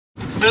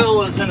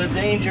Phil is in a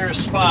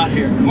dangerous spot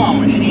here. Come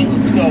on, machine,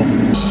 let's go.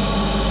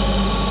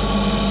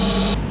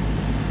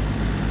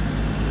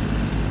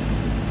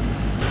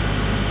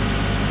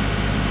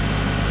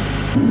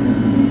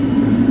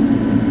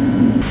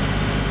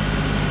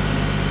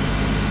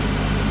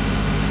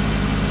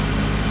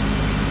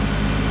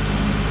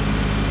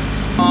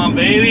 Come on,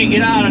 baby,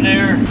 get out of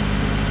there.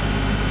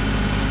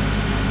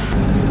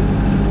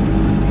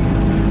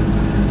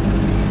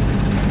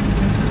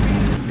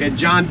 And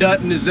John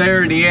Dutton is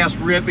there, and he asked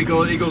Rip. He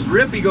goes,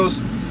 Rip. He goes,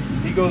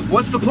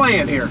 what's the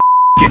plan here?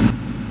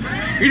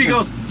 And he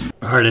goes.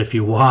 All right, if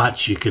you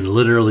watch, you can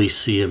literally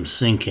see him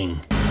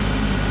sinking.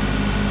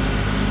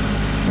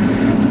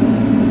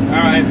 All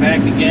right,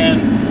 back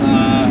again.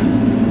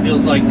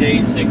 Feels like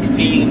day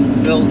 16.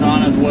 Phil's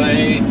on his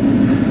way.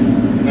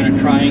 I'm gonna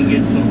try and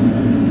get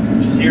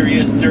some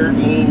serious dirt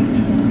moved.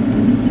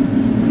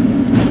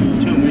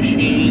 2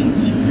 machines.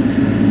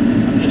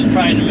 I'm just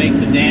trying to make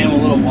the dam a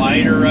little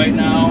wider right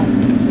now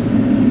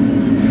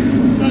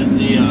because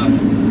the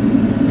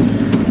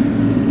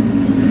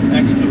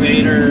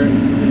excavator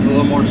is a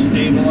little more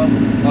stable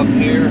up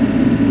here.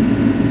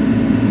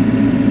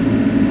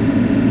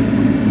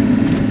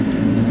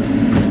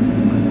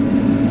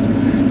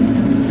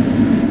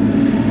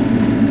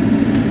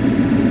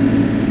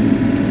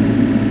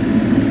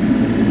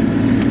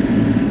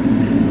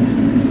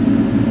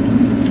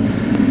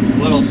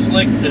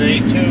 Slick today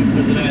too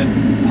because of that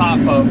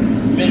pop-up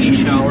mini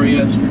shower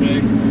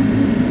yesterday.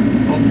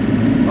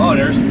 Oh,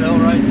 there's Phil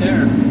right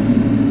there.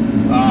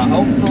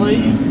 Hopefully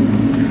we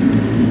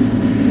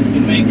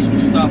can make some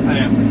stuff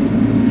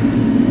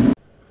happen.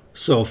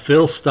 So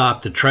Phil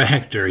stopped the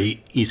tractor.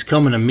 He's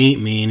coming to meet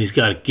me, and he's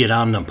got to get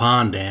on the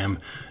pond dam.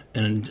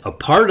 And a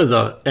part of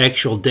the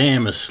actual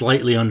dam is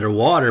slightly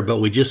underwater, but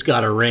we just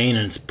got a rain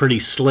and it's pretty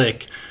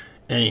slick.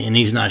 And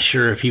he's not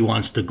sure if he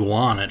wants to go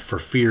on it for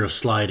fear of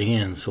sliding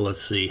in. So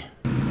let's see.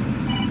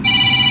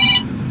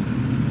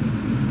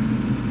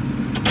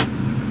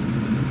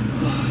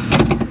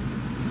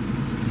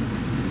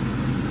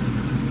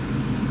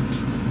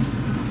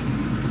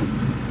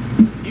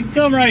 You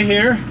come right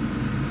here.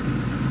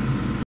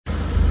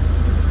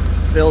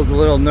 Phil's a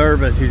little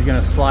nervous. He's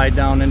gonna slide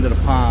down into the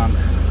pond.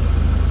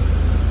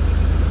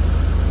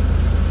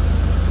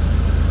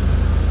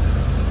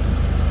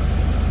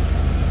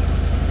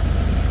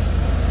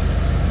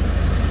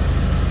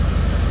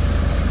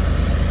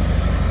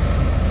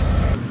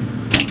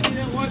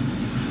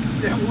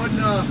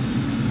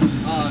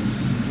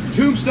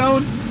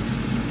 Tombstone.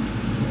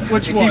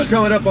 Which it one? Keeps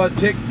coming up on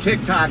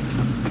TikTok.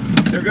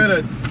 They're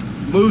gonna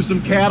move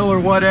some cattle or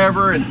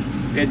whatever,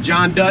 and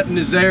John Dutton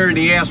is there, and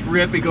he asked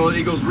Rip. He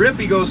goes, Rip.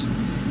 He goes,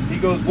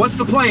 what's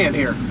the plan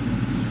here?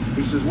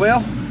 He says, well,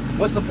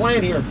 what's the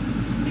plan here?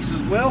 He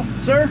says, well,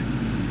 sir,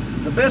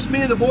 the best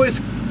me and the boys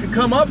could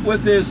come up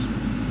with is.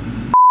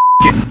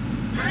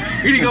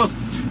 And he goes,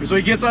 so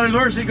he gets on his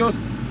horse. He goes,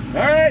 all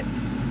right.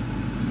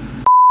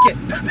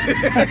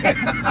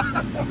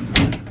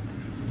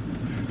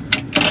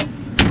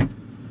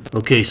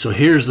 Okay, so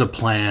here's the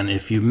plan.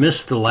 If you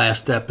missed the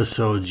last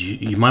episodes,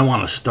 you might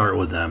want to start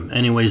with them.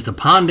 Anyways, the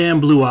pond dam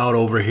blew out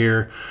over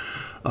here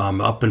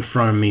up in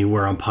front of me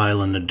where I'm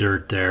piling the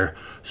dirt there.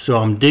 So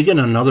I'm digging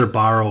another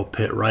borrow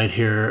pit right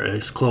here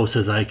as close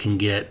as I can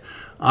get.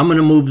 I'm going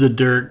to move the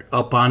dirt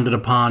up onto the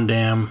pond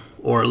dam,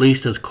 or at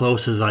least as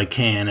close as I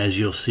can. As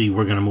you'll see,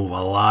 we're going to move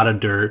a lot of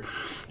dirt.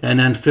 And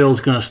then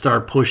Phil's going to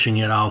start pushing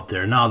it out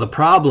there. Now, the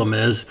problem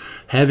is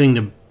having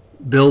to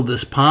build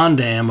this pond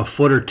dam a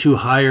foot or two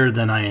higher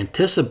than I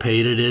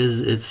anticipated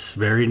it's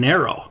very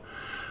narrow.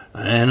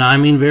 And I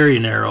mean very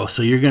narrow.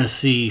 So you're going to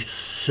see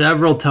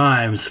several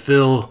times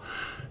Phil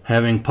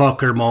having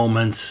pucker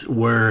moments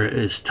where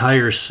his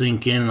tires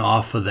sink in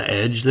off of the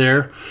edge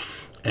there.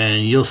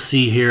 And you'll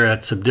see here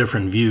at some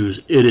different views,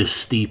 it is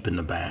steep in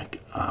the back.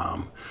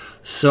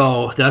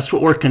 So that's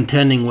what we're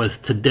contending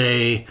with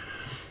today.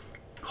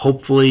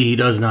 Hopefully he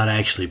does not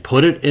actually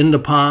put it in the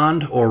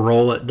pond or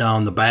roll it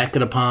down the back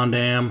of the pond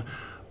dam,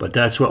 but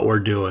that's what we're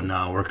doing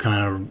now. We're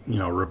kind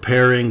of,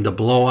 repairing the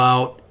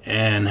blowout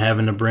and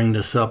having to bring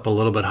this up a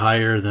little bit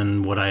higher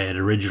than what I had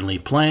originally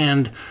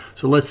planned.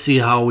 So let's see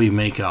how we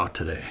make out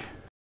today.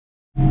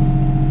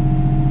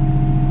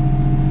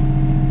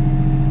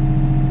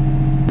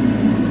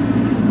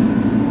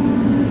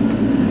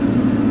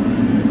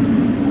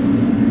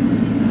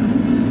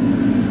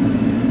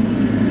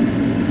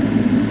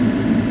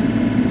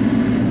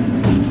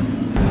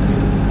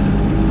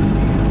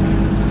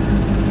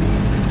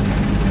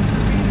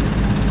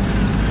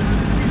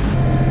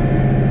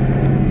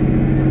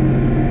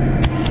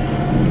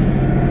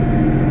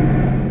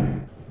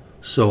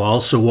 So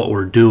also what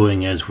we're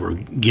doing as we're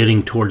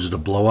getting towards the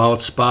blowout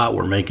spot,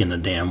 we're making the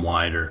dam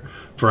wider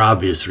for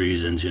obvious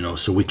reasons,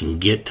 so we can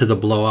get to the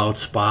blowout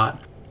spot,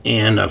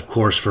 and of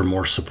course for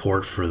more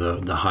support for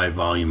the high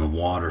volume of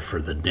water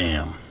for the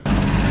dam.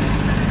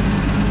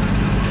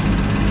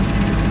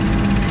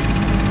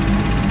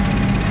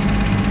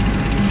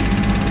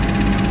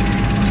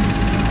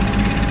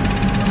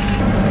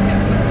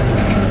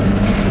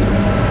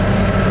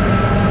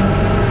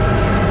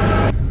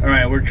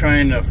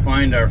 trying to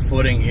find our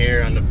footing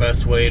here on the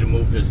best way to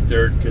move this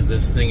dirt because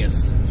this thing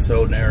is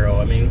so narrow.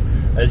 I mean,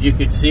 as you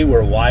can see,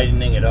 we're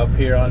widening it up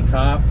here on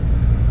top.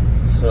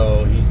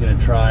 So he's going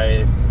to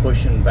try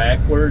pushing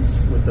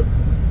backwards with the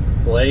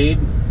blade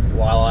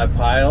while I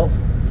pile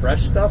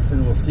fresh stuff,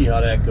 and we'll see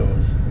how that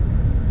goes.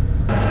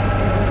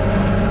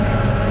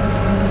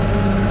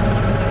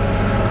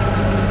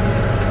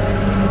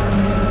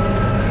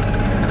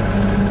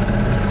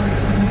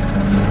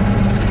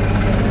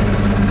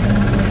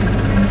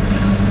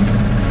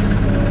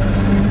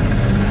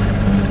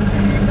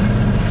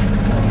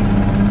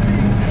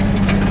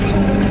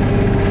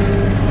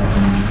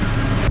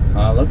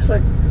 Looks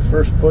like the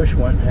first push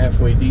went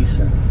halfway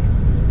decent.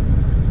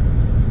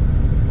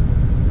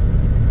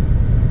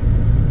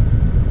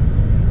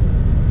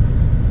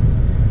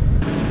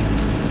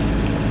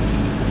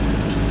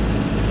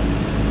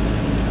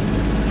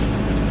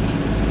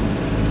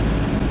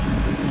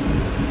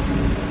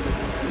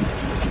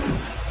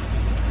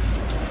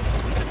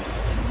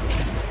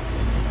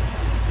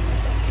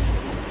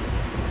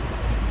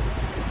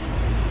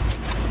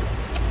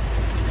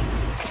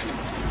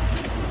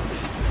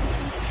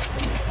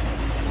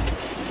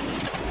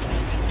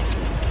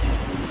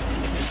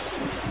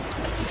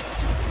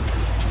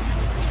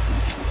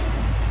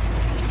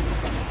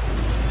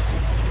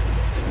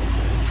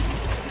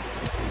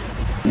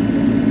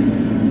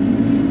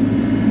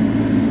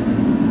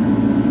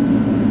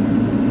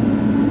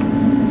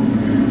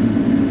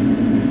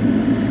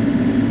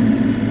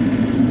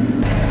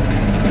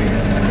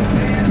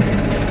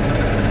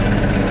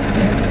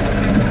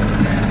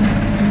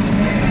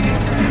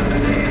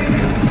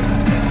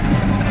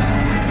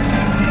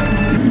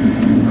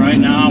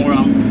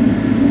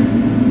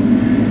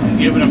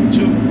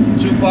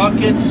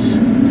 Buckets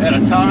at a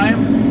time.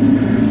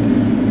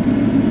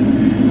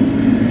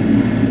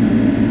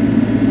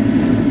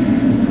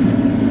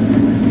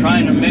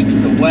 Trying to mix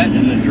the wet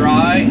and the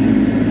dry.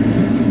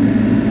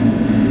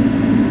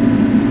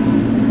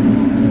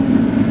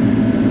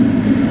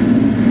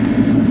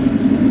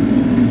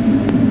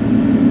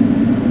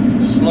 It's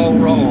a slow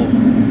roll.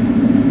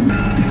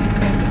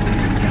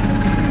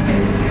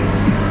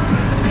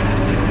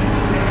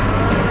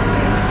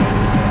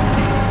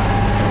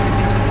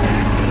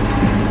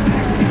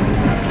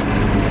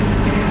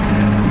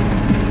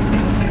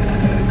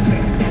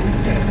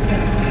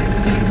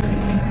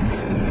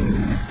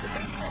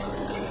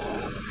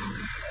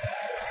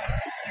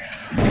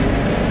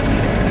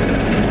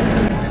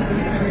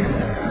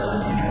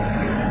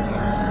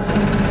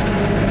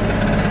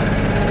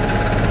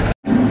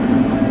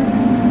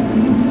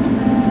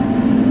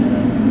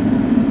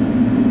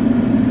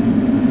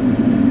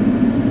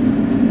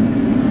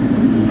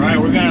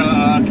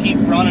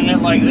 Running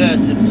it like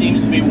this, it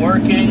seems to be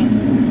working.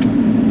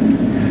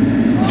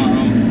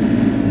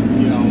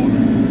 You know,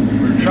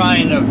 we're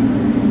trying to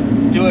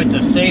do it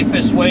the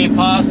safest way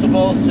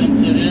possible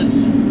since it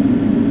is a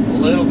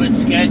little bit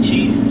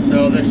sketchy.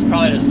 So this is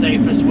probably the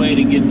safest way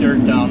to get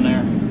dirt down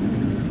there.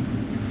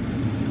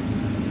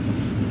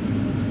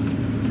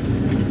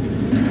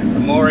 The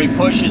more he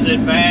pushes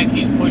it back,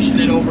 he's pushing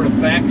it over the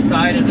back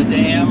side of the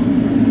dam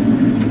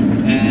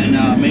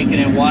and making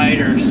it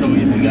wider, so we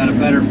got a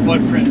better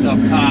footprint up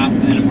top,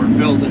 and we're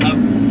building up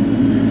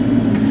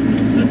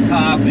the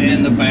top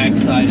and the back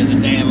side of the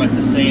dam at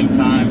the same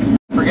time.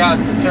 Forgot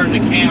to turn the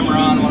camera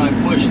on when I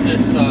pushed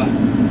this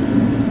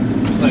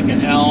looks like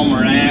an elm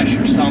or ash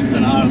or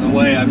something out of the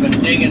way. I've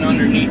been digging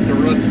underneath the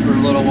roots for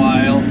a little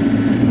while,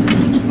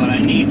 but I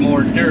need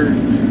more dirt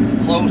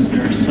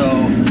closer,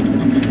 so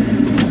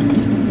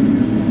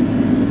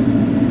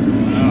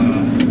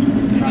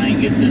try and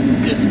get this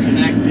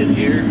disconnected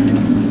here.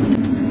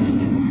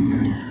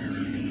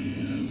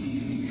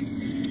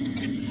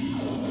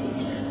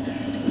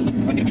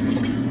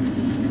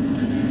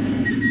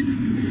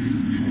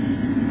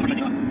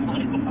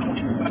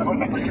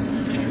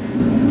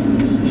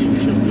 See if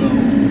she'll go.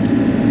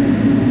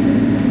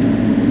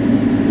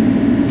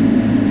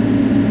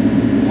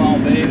 Come on,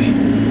 baby.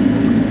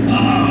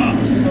 Ah,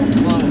 so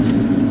close.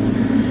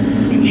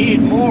 We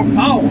need more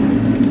power.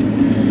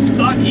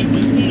 Scotty,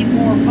 we need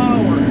more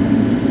power.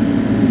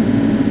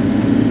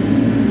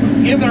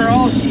 I'm giving her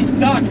all she's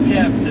got,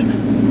 Captain.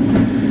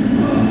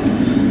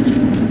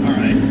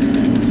 Alright,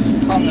 it's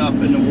hung up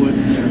in the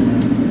woods there.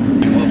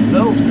 Well,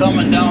 Phil's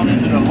coming down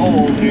into the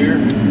hole here.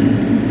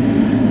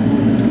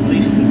 At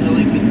least until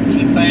he can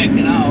keep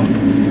backing out.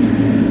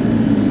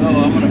 So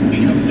I'm going to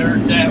feed him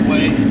dirt that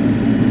way.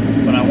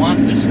 But I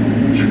want this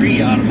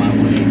tree out of my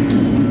way.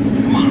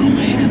 Come on,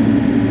 man.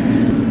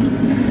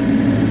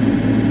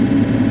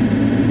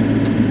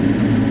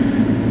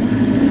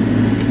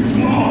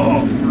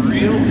 Oh, for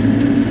real?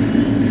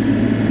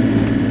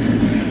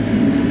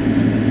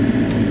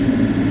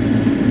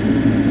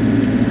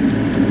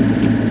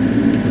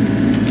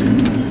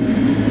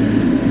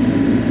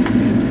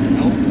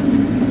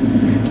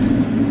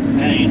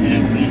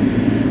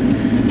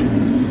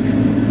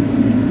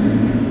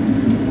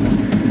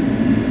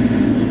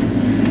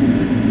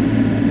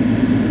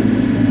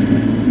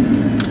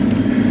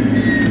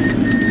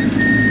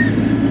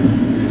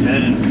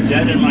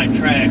 dead in my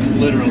tracks,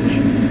 literally.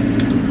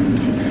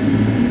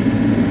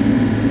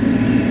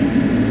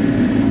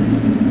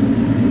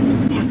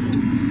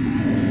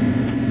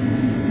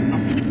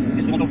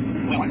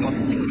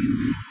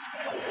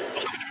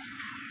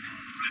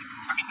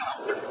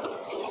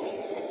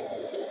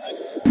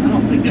 I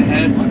don't think I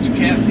had much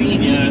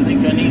caffeine yet. I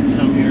think I need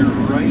some here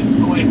right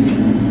quick.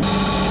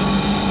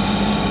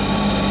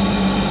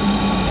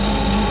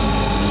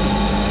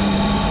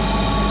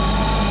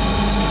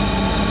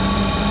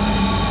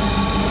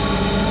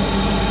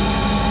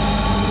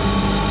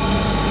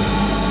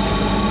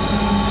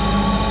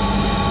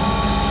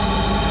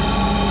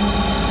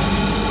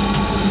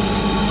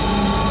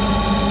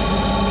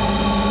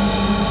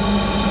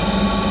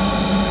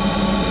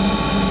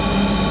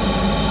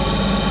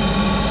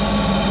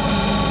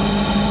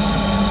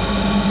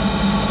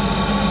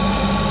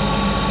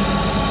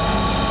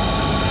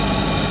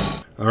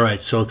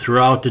 Alright, so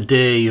throughout the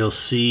day you'll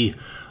see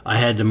I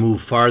had to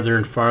move farther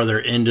and farther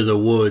into the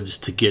woods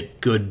to get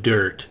good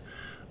dirt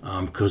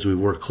because we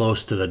were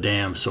close to the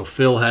dam. So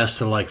Phil has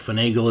to like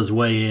finagle his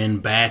way in,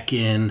 back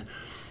in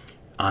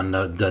on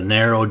the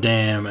narrow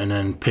dam, and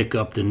then pick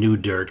up the new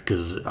dirt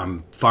because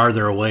I'm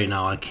farther away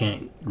now. I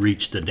can't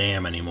reach the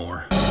dam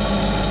anymore.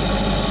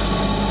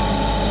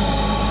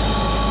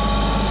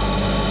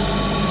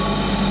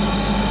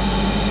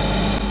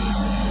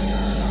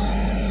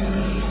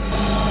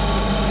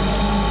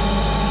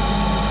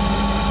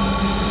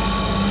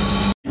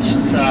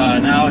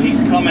 Now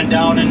he's coming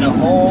down in the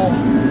hole,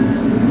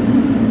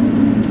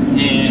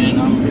 and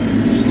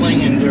I'm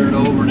slinging dirt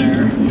over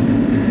there.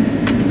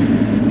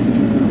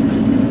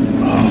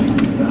 Oh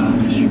my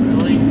gosh,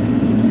 really?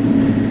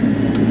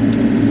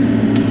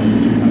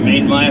 I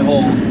made my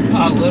hole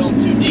a little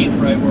too deep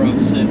right where I'm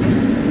sitting, so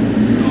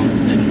I'm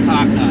sitting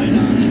cockeyed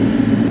on it.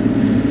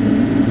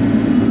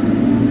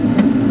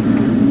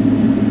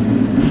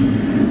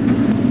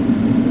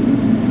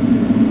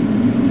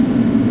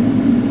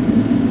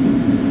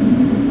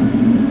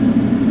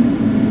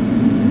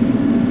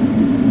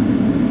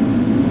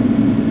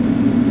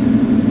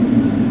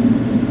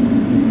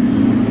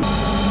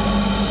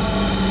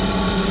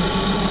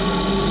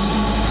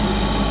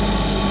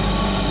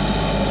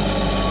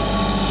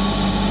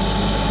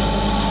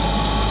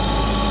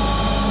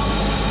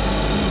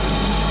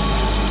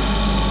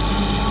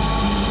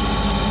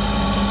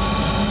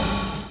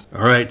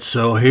 Alright,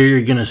 so here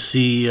you're going to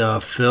see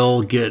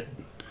Phil get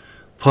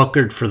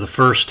puckered for the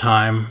first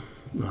time,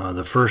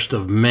 the first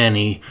of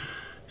many.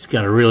 He's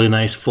got a really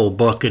nice full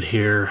bucket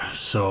here,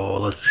 so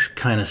let's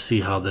kind of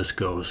see how this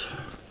goes.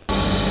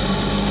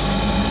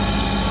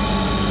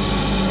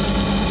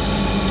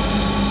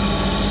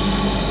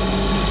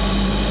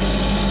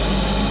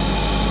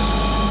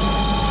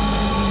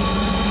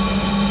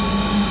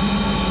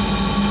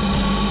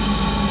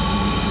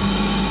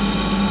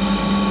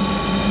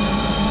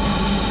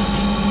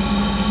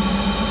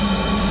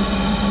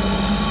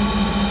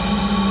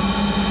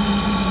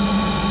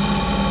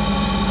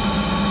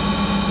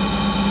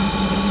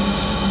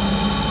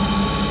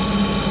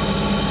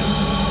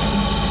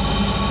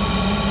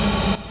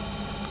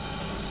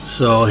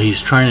 So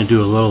he's trying to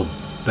do a little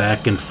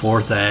back and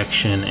forth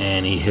action,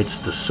 and he hits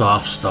the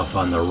soft stuff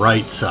on the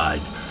right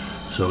side.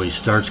 So he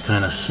starts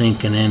kind of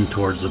sinking in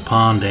towards the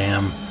pond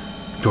dam,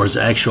 towards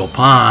the actual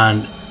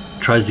pond,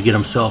 tries to get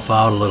himself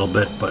out a little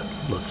bit, but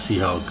let's see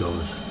how it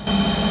goes.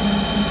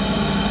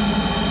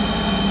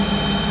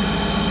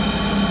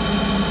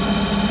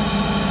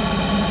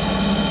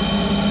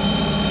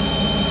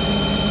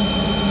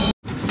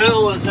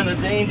 Phil is in a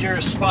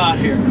dangerous spot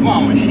here. Come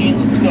on,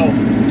 machine, let's go.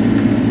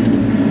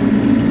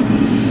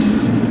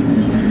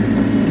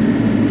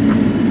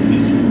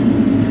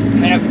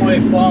 Halfway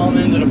falling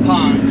into the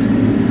pond.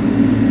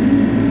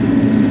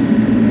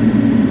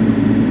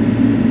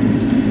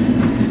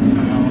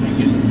 I want to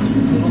get a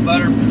little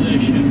better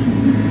position.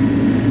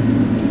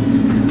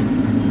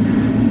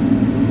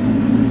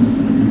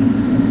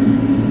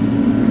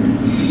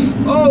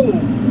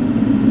 Oh!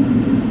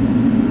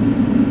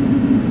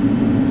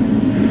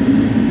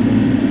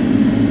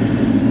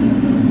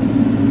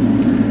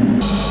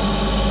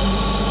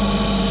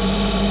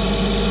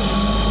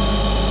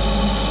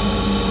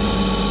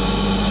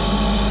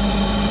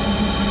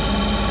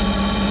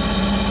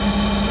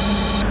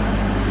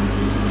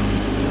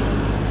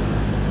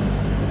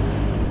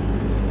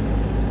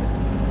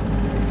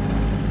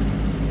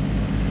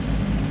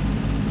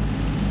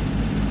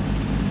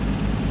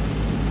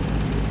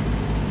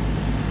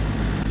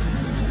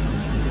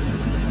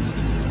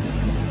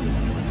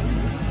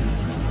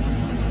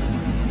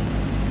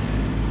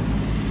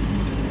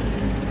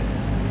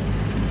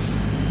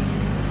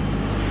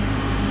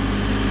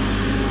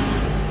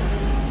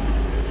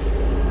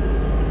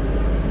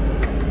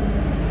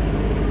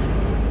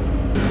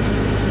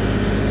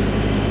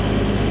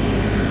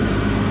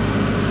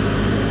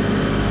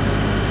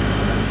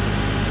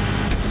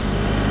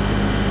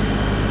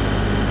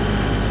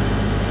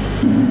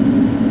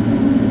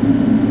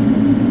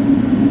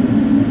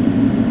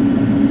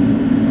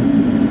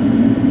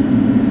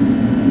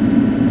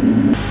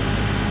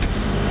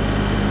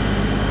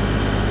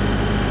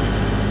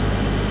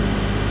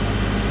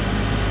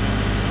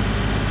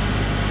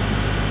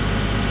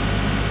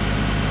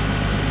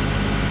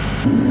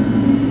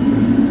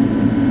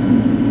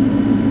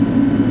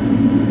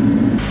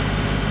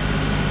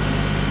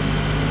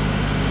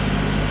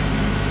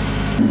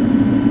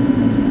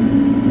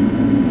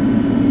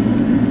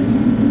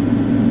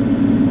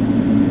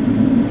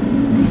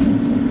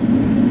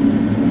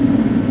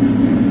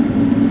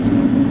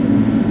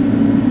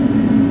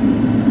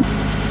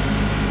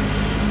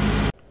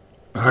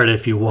 part,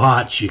 if you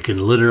watch, you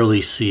can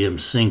literally see him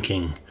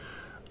sinking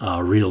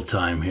real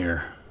time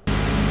here.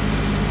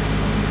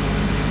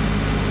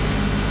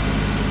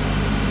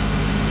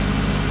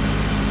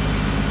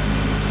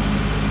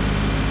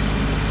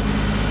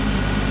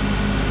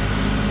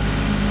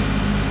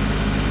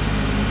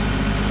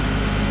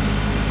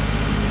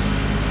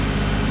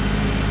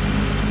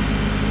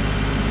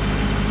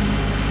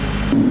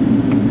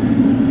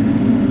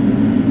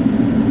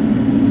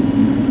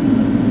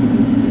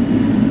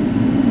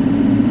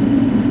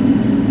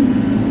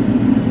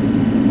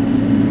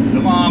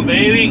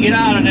 Baby, get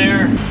out of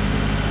there.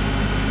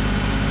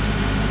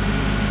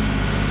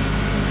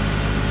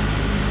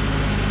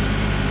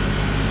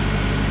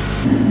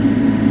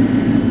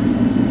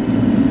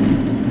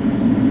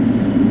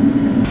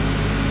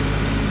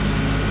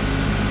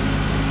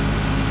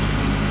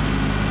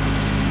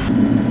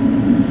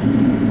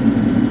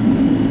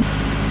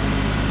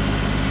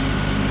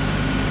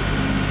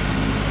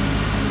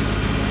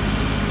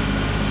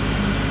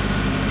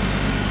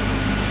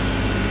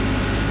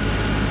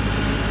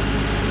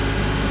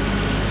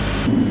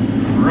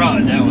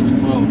 Crud, that was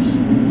close.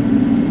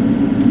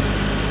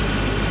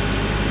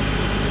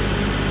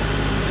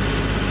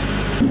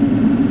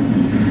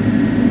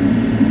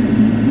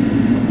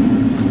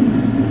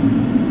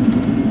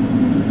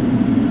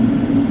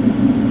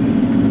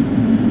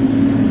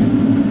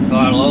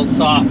 Got a little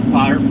soft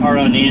part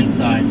on the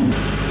inside.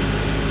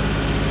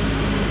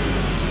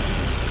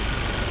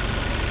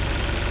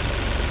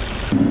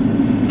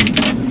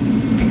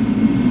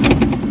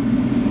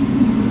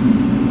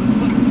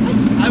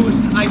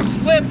 I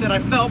slipped and I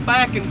fell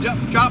back and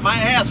dropped my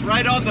ass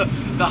right on the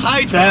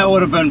hydrant. That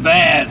would have been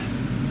bad.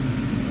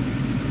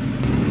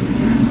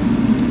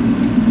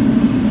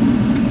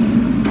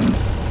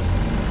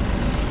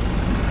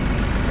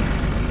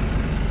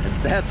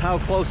 That's how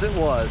close it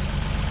was.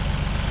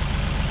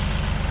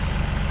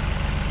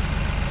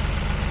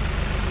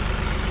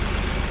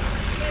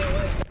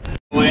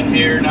 In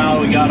here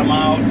now, we got them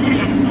out.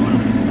 I'm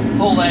gonna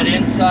pull that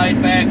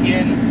inside back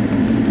in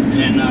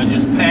and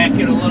just pack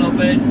it a little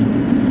bit,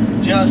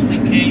 just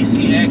in case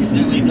he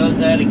accidentally does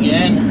that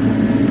again.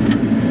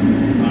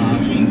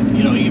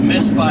 You know, you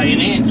miss by an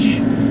inch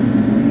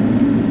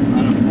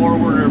on a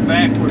forward or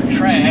backward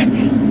track,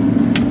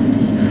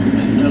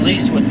 at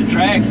least with the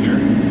tractor.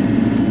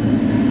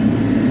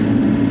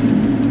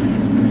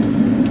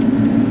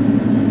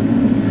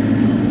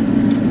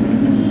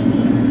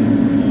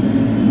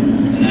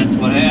 And that's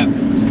what happens.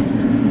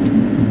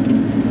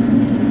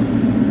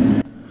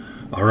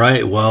 All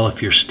right, well,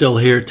 if you're still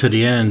here to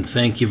the end,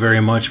 thank you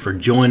very much for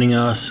joining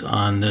us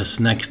on this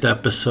next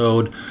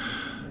episode.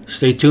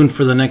 Stay tuned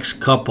for the next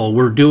couple.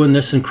 We're doing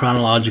this in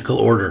chronological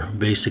order,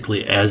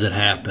 basically as it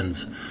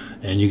happens,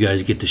 and you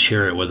guys get to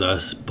share it with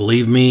us.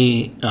 Believe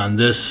me, on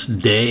this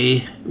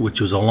day, which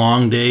was a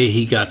long day,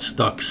 he got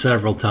stuck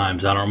several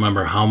times. I don't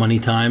remember how many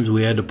times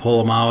we had to pull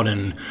him out,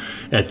 and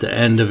at the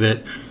end of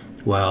it,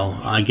 well,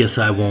 I guess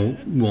I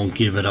won't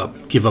give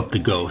up the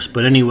ghost.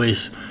 But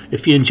anyways,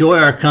 if you enjoy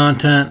our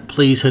content,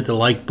 please hit the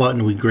like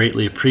button. We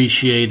greatly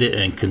appreciate it,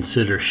 and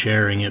consider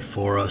sharing it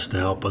for us to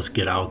help us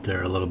get out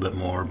there a little bit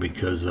more,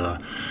 because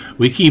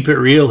we keep it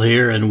real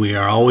here, and we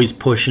are always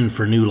pushing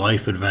for new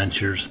life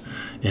adventures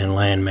and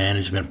land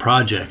management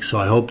projects. So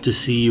I hope to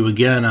see you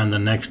again on the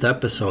next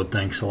episode.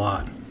 Thanks a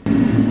lot.